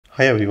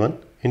Hi everyone,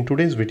 in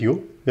today's video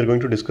we are going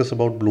to discuss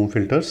about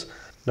BloomFilters.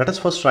 Let us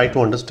first try to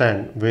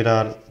understand where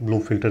are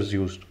BloomFilters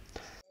used.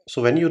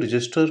 So when you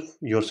register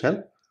yourself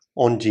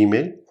on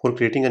Gmail for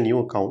creating a new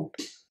account,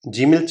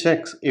 Gmail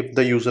checks if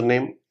the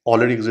username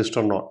already exists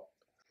or not.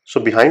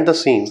 So behind the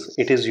scenes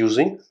it is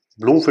using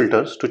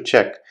BloomFilters to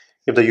check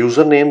if the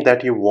username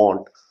that you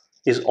want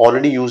is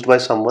already used by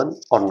someone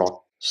or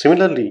not.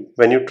 Similarly,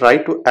 when you try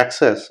to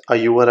access a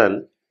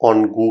URL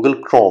on Google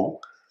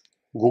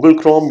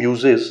Chrome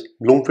uses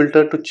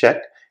BloomFilter to check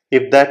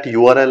if that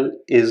URL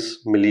is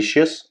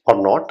malicious or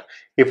not.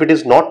 If it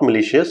is not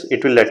malicious,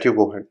 it will let you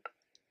go ahead,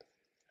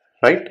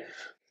 right?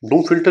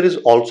 BloomFilter is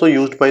also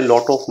used by a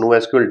lot of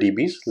NoSQL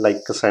DBs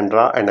like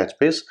Cassandra and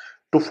HBase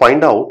to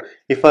find out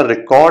if a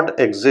record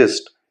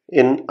exists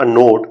in a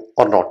node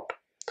or not.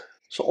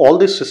 So all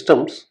these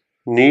systems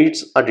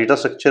needs a data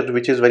structure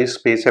which is very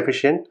space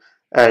efficient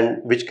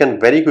and which can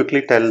very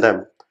quickly tell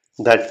them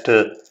that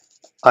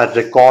a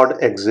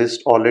record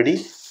exists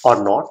already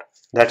or not.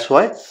 That's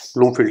why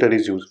BloomFilter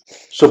is used.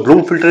 So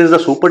BloomFilter is the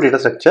super data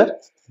structure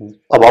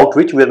about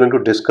which we are going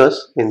to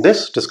discuss in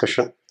this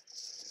discussion.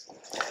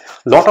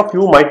 A lot of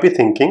you might be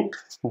thinking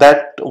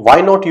that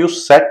why not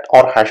use set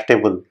or hash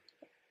table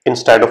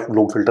instead of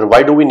BloomFilter?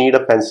 Why do we need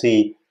a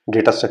fancy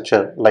data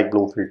structure like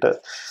BloomFilter?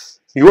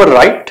 You are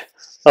right.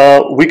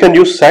 We can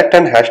use set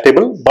and hash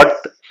table,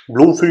 but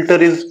BloomFilter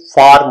is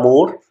far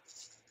more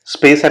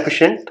space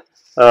efficient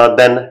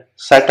than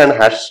set and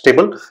hash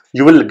table.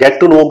 You will get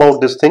to know about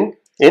this thing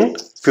in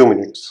few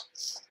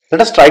minutes. Let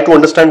us try to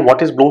understand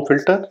what is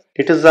BloomFilter.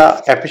 It is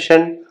a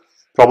efficient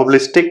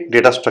probabilistic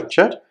data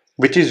structure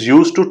which is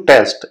used to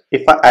test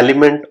if an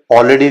element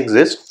already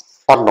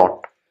exists or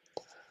not.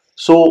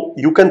 So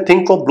you can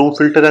think of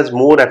BloomFilter as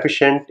more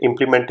efficient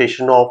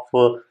implementation of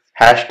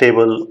hash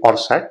table or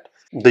set.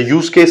 The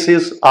use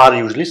cases are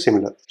usually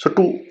similar. So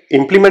to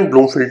implement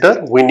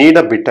BloomFilter, we need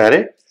a bit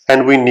array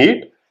and we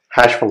need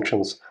hash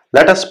functions.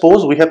 Let us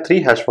suppose we have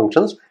three hash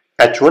functions,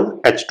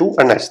 h1, h2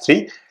 and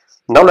h3.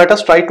 Now let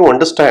us try to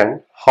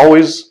understand how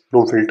is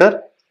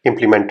BloomFilter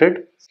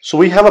implemented. So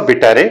we have a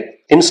bit array.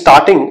 In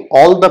starting,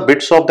 all the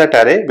bits of that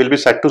array will be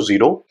set to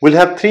 0. We'll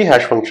have three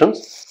hash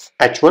functions,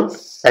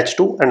 h1,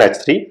 h2 and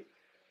h3.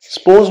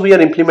 Suppose we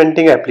are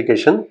implementing an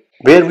application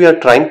where we are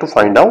trying to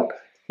find out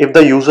if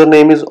the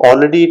username is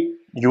already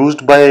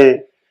used by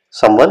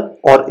someone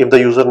or if the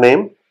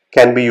username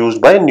can be used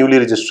by a newly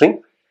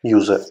registering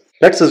user.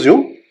 Let's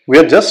assume we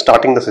are just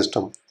starting the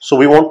system. So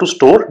we want to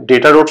store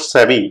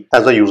data.savvy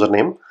as a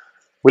username.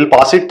 We'll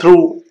pass it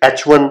through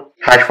h1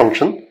 hash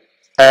function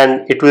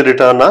and it will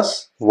return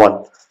us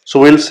 1. So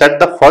we'll set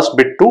the first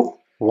bit to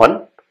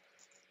 1.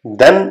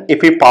 Then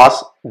if we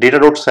pass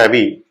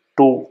data.savvy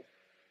to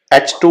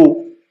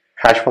h2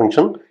 hash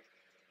function,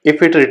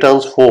 if it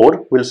returns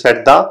 4, we'll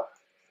set the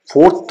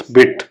fourth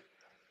bit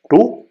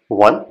to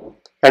 1,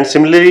 and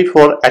similarly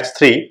for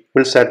h3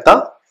 we'll set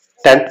the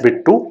 10th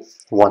bit to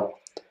 1.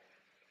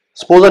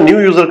 Suppose a new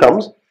user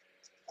comes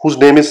whose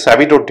name is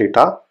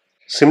savvy.data.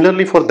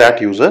 Similarly for that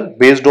user,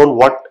 based on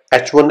what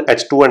h1,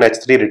 h2 and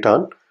h3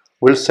 return,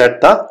 we'll set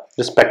the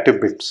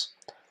respective bits.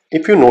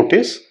 If you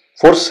notice,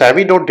 for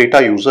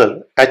savvy.data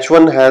user,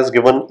 h1 has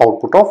given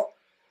output of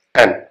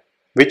 10,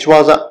 which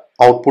was an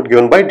output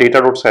given by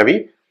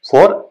data.savvy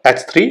for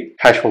h3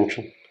 hash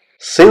function.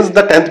 Since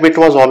the 10th bit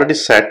was already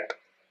set,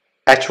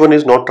 h1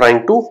 is not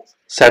trying to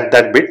set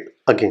that bit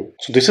again.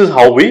 So this is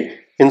how we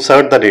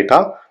insert the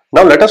data.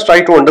 Now let us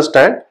try to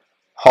understand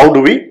how do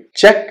we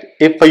check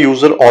if a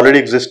user already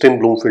exists in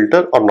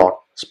BloomFilter or not.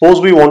 Suppose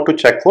we want to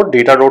check for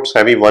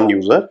data.savvy1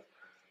 user.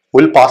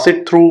 We'll pass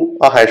it through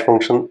a hash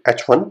function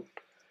h1.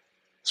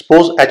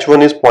 Suppose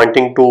h1 is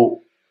pointing to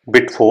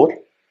bit 4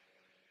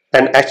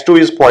 and h2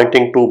 is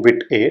pointing to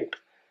bit 8.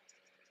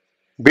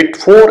 Bit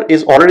 4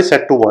 is already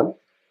set to 1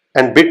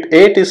 and bit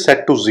 8 is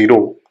set to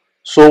 0.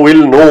 So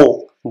we'll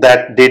know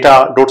that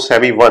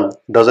data.savvy1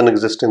 doesn't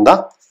exist in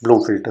the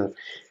BloomFilter.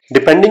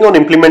 Depending on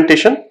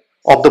implementation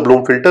of the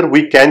BloomFilter,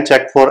 we can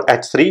check for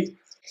h3,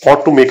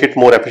 or to make it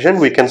more efficient,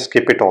 we can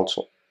skip it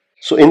also.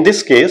 So in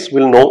this case,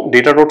 we'll know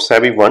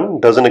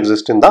data.savvy1 doesn't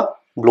exist in the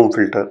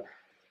BloomFilter.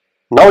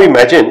 Now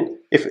imagine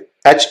if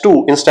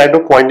h2 instead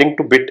of pointing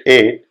to bit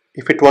 8,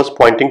 if it was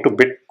pointing to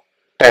bit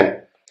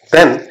 10,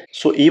 then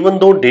so even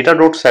though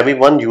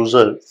data.savvy1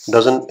 user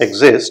doesn't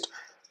exist,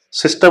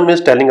 system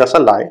is telling us a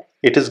lie.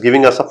 It is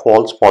giving us a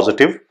false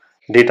positive.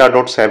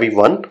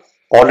 Data.savvy1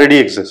 already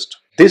exists.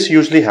 This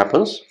usually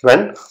happens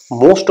when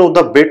most of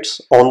the bits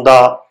on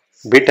the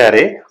bit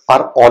array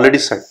are already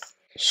set.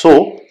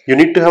 So you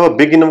need to have a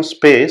big enough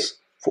space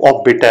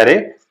of bit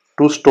array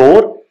to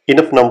store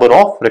enough number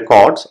of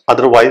records,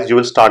 otherwise you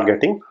will start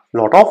getting a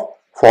lot of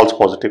false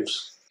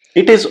positives.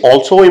 It is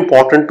also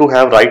important to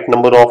have right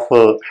number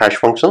of hash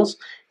functions.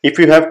 If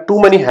you have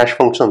too many hash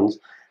functions,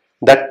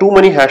 that too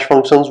many hash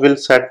functions will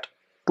set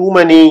too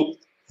many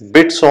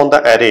bits on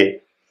the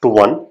array to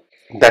 1.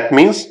 That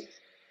means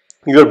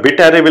your bit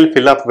array will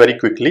fill up very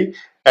quickly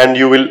and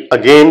you will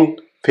again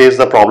face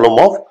the problem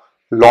of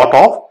lot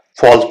of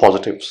false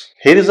positives.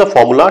 Here is a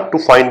formula to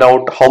find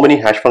out how many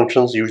hash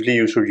functions usually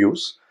you should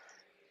use.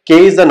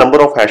 K is the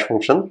number of hash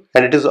function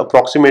and it is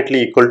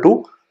approximately equal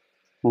to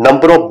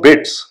number of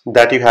bits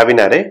that you have in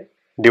array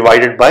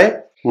divided by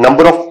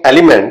number of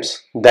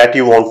elements that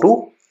you want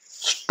to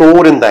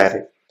store in the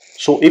array.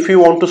 So if you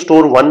want to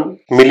store 1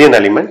 million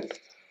element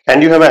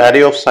and you have an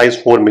array of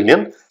size 4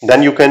 million,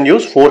 then you can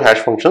use 4 hash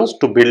functions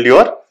to build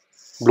your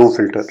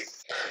BloomFilter.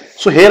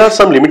 So here are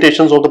some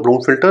limitations of the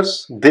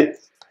BloomFilters.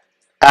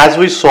 As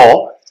we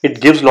saw, it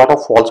gives a lot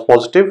of false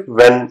positive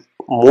when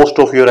most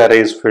of your array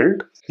is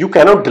filled. You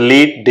cannot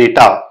delete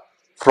data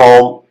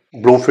from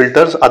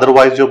BloomFilters,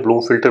 otherwise your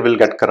BloomFilter will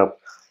get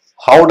corrupt.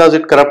 How does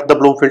it corrupt the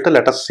BloomFilter?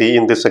 Let us see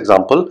in this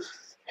example.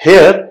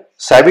 Here,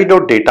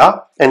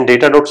 savvy.data and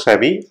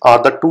data.savvy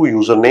are the two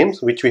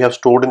usernames which we have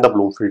stored in the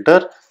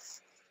BloomFilter.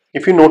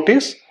 If you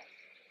notice,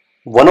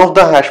 one of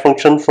the hash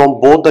functions from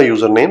both the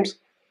usernames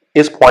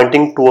is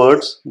pointing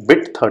towards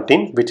bit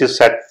 13, which is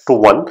set to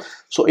 1.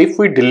 So if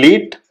we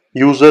delete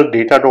user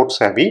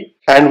data.savvy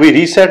and we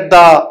reset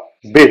the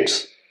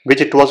bits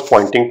which it was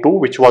pointing to,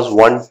 which was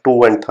 1,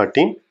 2 and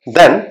 13,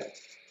 then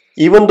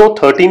even though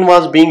 13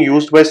 was being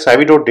used by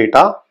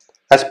savvy.data,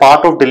 as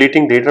part of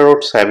deleting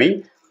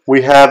data.savvy,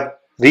 we have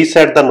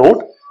reset the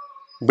node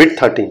bit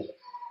 13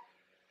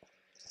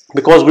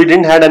 because we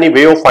didn't had any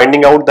way of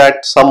finding out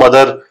that some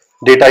other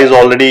data is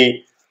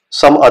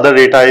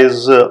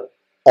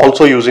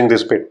also using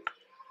this bit,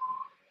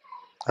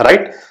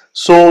 right?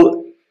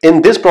 So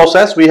in this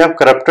process we have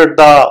corrupted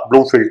the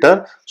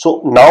BloomFilter.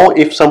 So now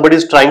if somebody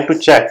is trying to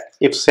check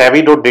if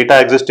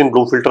savvy.data exists in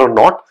BloomFilter or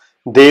not,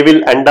 they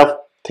will end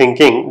up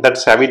thinking that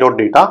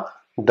savvy.data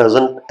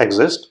doesn't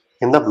exist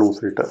in the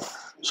BloomFilter.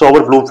 So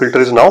our BloomFilter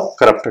is now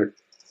corrupted.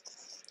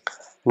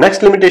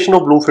 Next limitation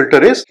of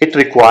BloomFilter is it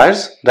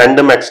requires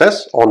random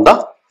access on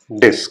the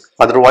disk,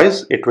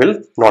 otherwise it will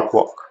not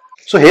work.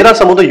 So here are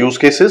some of the use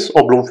cases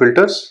of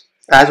BloomFilters.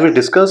 As we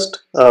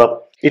discussed,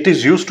 it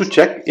is used to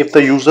check if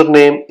the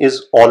username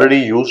is already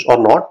used or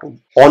not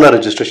on a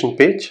registration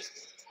page.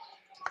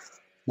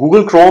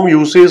 Google Chrome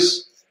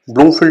uses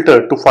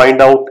BloomFilter to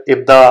find out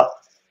if the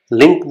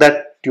link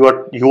that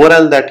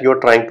URL that you are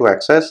trying to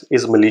access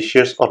is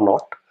malicious or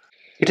not.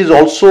 It is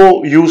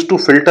also used to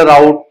filter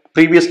out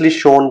previously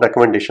shown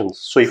recommendations.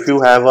 So if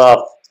you have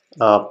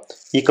a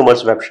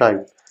e-commerce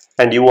website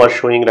and you are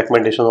showing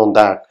recommendations on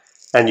that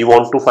and you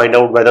want to find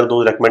out whether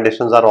those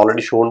recommendations are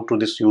already shown to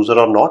this user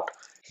or not,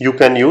 you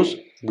can use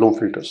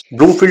BloomFilters.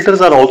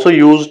 BloomFilters are also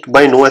used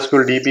by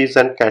NoSQL DBs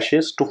and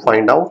caches to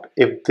find out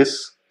if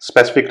this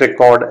specific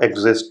record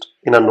exists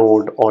in a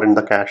node or in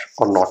the cache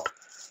or not.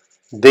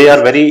 They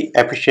are very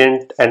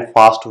efficient and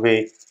fast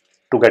way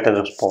to get a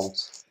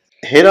response.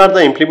 Here are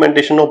the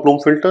implementation of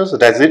BloomFilters.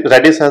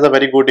 Redis has a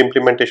very good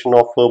implementation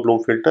of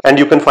BloomFilter, and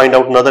you can find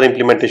out another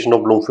implementation of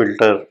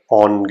BloomFilter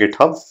on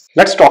GitHub.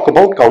 Let's talk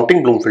about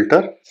counting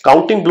BloomFilter.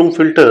 Counting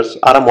BloomFilters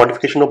are a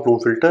modification of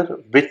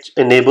BloomFilter which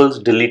enables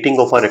deleting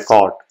of a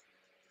record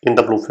in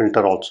the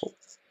BloomFilter also.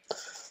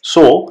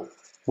 So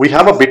we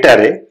have a bit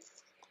array.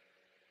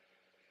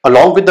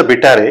 Along with the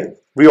bit array,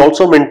 we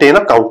also maintain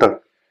a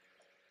counter.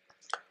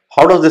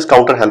 How does this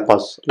counter help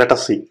us? Let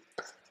us see.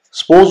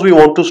 Suppose we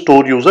want to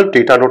store user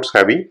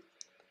data.savvy.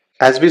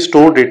 As we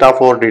store data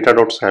for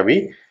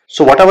data.savvy,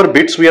 so whatever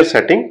bits we are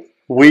setting,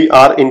 we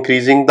are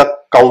increasing the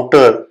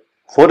counter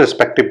for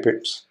respective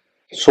bits.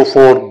 So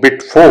for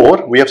bit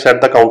 4, we have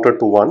set the counter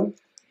to 1,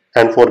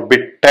 and for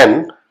bit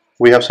 10,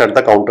 we have set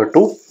the counter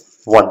to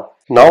 1.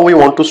 Now we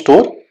want to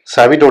store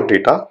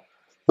savvy.data.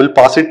 We'll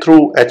pass it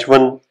through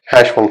h1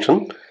 hash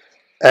function,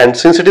 and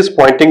since it is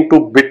pointing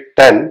to bit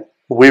 10,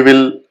 we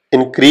will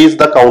increase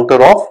the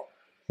counter of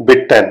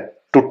bit 10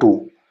 to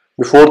 2.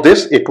 Before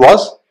this it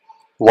was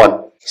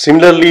 1.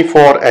 Similarly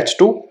for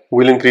h2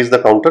 we'll increase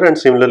the counter, and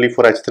similarly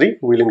for h3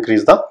 we'll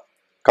increase the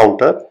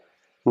counter.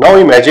 Now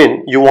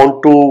imagine you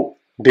want to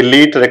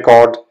delete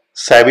record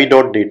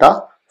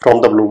savvy.data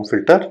from the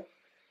BloomFilter.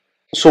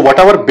 So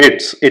whatever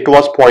bits it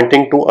was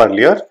pointing to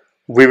earlier,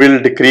 we will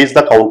decrease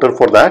the counter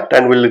for that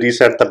and we'll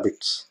reset the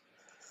bits.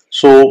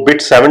 So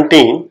bit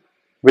 17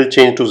 will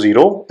change to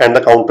 0 and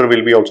the counter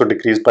will be also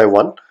decreased by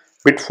 1.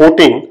 Bit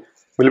 14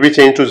 will be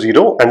changed to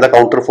 0 and the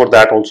counter for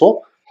that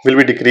also will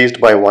be decreased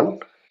by 1.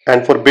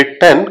 And for bit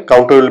 10,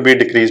 counter will be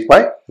decreased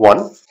by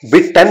 1.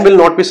 Bit 10 will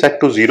not be set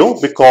to 0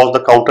 because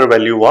the counter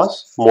value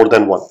was more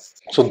than 1.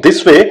 So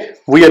this way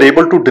we are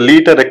able to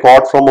delete a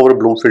record from our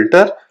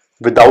BloomFilter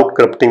without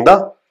corrupting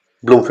the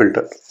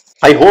BloomFilter.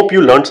 I hope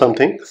you learned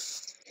something.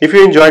 If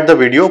you enjoyed the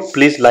video,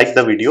 please like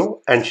the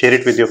video and share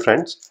it with your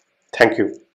friends. Thank you.